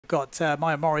got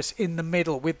Maya Morris in the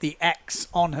middle with the X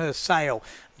on her sail.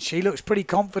 She looks pretty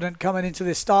confident coming into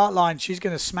this start line. She's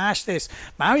going to smash this.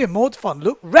 Marion Mortefon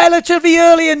looked relatively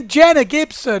early, and Jenna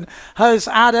Gibson has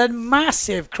had a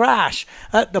massive crash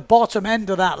at the bottom end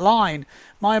of that line.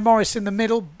 Maya Morris in the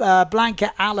middle,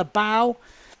 Blanca Alabao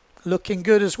looking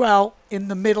good as well in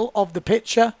the middle of the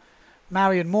picture.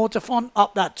 Marion Mortefon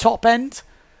up that top end,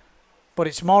 but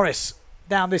it's Morris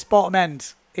down this bottom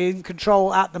end in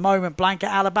control at the moment. Blanca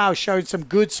Alabao showing some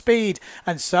good speed,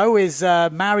 and so is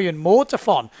Marion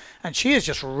Mortefon, and she has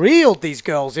just reeled these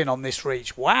girls in on this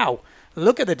reach. Wow,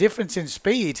 look at the difference in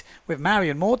speed with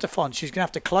Marion Mortefon. She's going to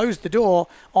have to close the door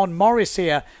on Morris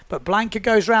here, but Blanca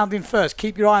goes round in first.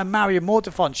 Keep your eye on Marion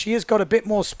Mortefon. She has got a bit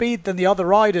more speed than the other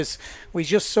riders. We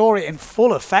just saw it in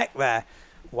full effect there.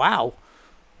 Wow,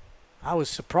 I was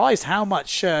surprised how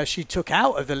much she took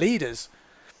out of the leaders.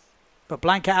 But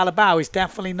Blanca Alabao is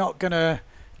definitely not going to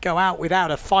go out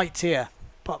without a fight here.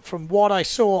 But from what I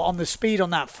saw on the speed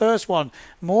on that first one,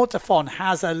 Mortefon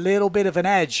has a little bit of an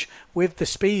edge with the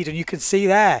speed. And you can see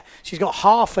there, she's got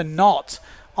half a knot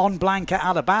on Blanca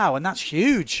Alabao. And that's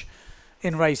huge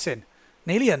in racing.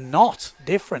 Nearly a knot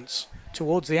difference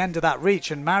towards the end of that reach.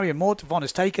 And Marion Mortefon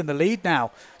has taken the lead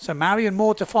now. So Marion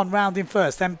Mortefon round in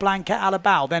first, then Blanca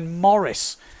Alabao, then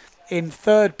Morris in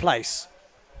third place.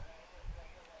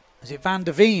 Is it Van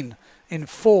der Veen in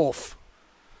fourth?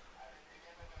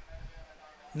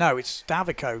 No, it's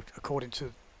Davico, according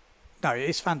to... No,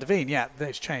 it's Van der Veen. Yeah,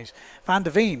 it's changed. Van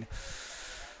der Veen.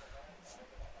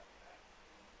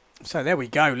 So there we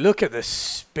go. Look at the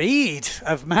speed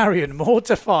of Marion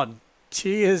Mortefon.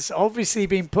 She has obviously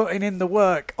been putting in the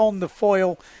work on the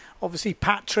foil. Obviously,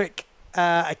 Patrick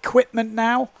equipment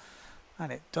now.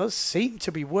 And it does seem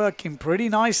to be working pretty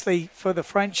nicely for the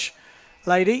French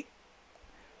lady.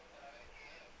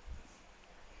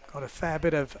 Got a fair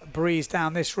bit of breeze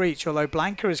down this reach, although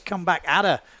Blanca has come back at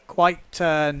her quite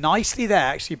nicely there.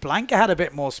 Actually, Blanca had a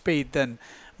bit more speed than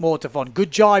Mortefon.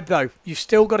 Good jibe, though. You've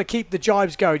still got to keep the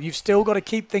jibes going. You've still got to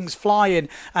keep things flying.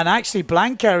 And actually,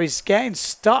 Blanca is getting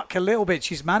stuck a little bit.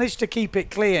 She's managed to keep it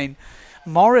clean.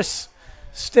 Morris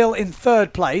still in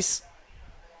third place,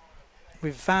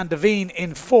 with Van der Veen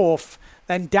in fourth,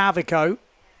 then Davico.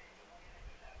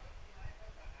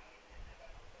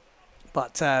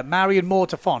 But Marion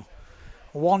Mortefon,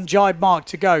 one jibe mark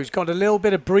to go. He's got a little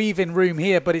bit of breathing room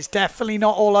here, but it's definitely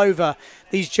not all over.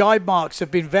 These jibe marks have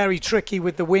been very tricky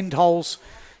with the wind holes.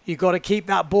 You've got to keep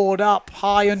that board up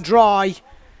high and dry.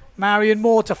 Marion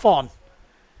Mortefon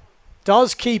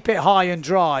does keep it high and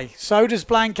dry. So does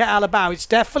Blanca Alabao. It's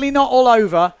definitely not all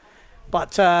over,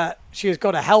 but she has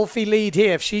got a healthy lead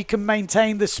here. If she can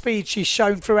maintain the speed she's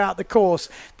shown throughout the course,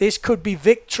 this could be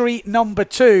victory number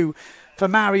 2 for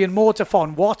Marion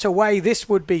Mortefon. What a way this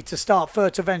would be to start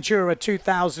Fuerteventura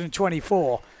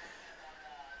 2024.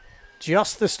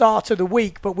 Just the start of the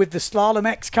week, but with the Slalom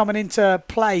X coming into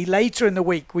play later in the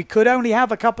week, we could only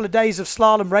have a couple of days of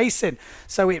slalom racing.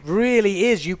 So it really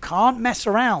is, you can't mess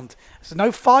around. There's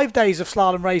no 5 days of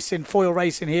slalom racing, foil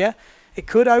racing here. It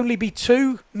could only be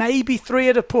 2, maybe 3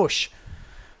 at a push.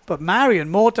 But Marion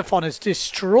Mortefon has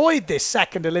destroyed this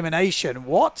second elimination.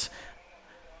 What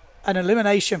an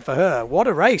elimination for her. What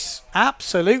a race.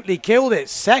 Absolutely killed it.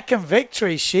 Second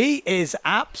victory. She is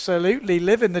absolutely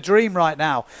living the dream right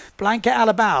now. Blanca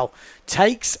Alabao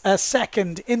takes a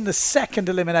second in the second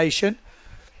elimination.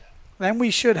 Then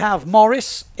we should have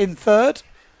Morris in third.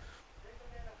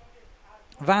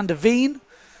 Van der Veen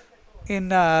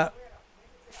in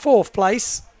fourth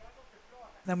place.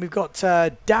 Then we've got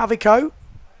Davico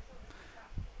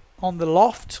on the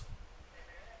loft.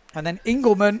 And then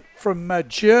Engelmann from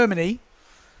Germany.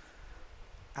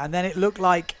 And then it looked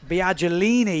like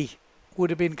Biaggiolini would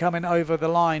have been coming over the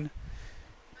line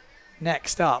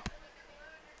next up.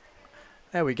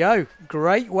 There we go.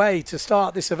 Great way to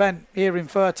start this event here in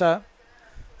Fuerteventura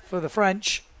for the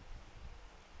French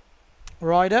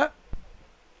rider.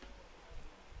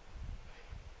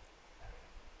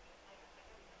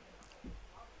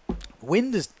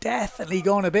 Wind has definitely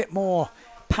gone a bit more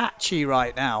patchy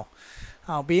right now.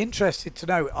 I'll be interested to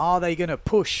know, are they going to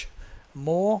push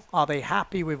more? Are they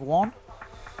happy with one?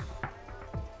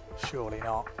 Surely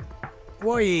not.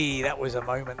 Whee, that was a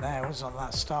moment there, wasn't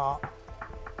that start?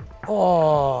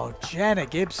 Oh, Jenna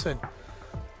Gibson.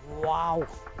 Wow.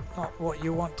 Not what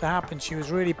you want to happen. She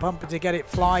was really pumping to get it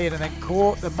flying and then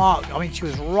caught the mark. I mean, she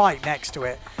was right next to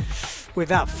it. With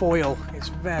that foil, it's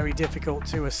very difficult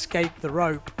to escape the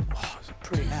rope. Oh, it's a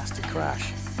pretty nasty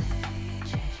crash.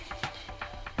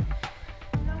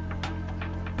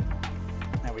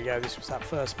 There we go. This was that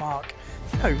first mark.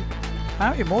 No,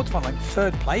 Marion Mortifon like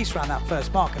third place around that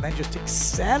first mark and then just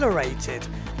accelerated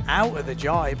out of the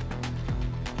jibe.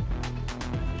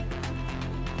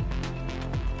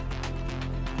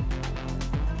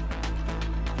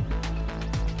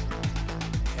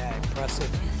 Yeah,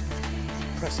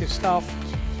 impressive stuff.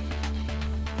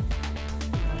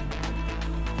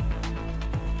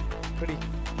 Pretty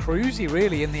cruisy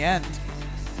really in the end,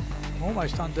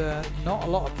 almost under not a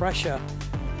lot of pressure.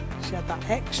 She had that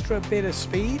extra bit of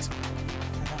speed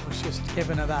and that was just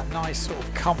giving her that nice sort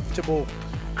of comfortable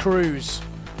cruise.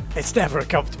 It's never a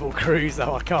comfortable cruise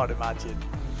though, I can't imagine.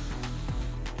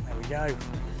 There we go,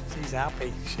 she's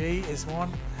happy. She is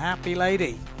one happy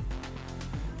lady.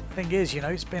 Thing is, you know,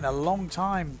 it's been a long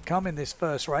time coming, this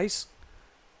first race.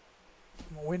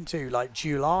 We're into like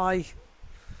July,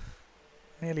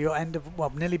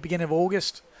 nearly beginning of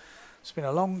August. It's been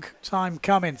a long time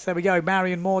coming. So there we go.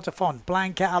 Marion Mortifon,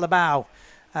 Blanca Alabau,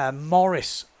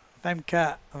 Morris,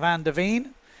 Femke van der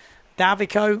Veen,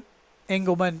 Davico,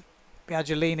 Engelman,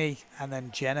 Biaggiolini, and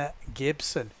then Jenna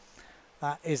Gibson.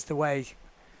 That is the way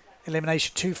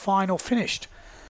Elimination 2 final finished.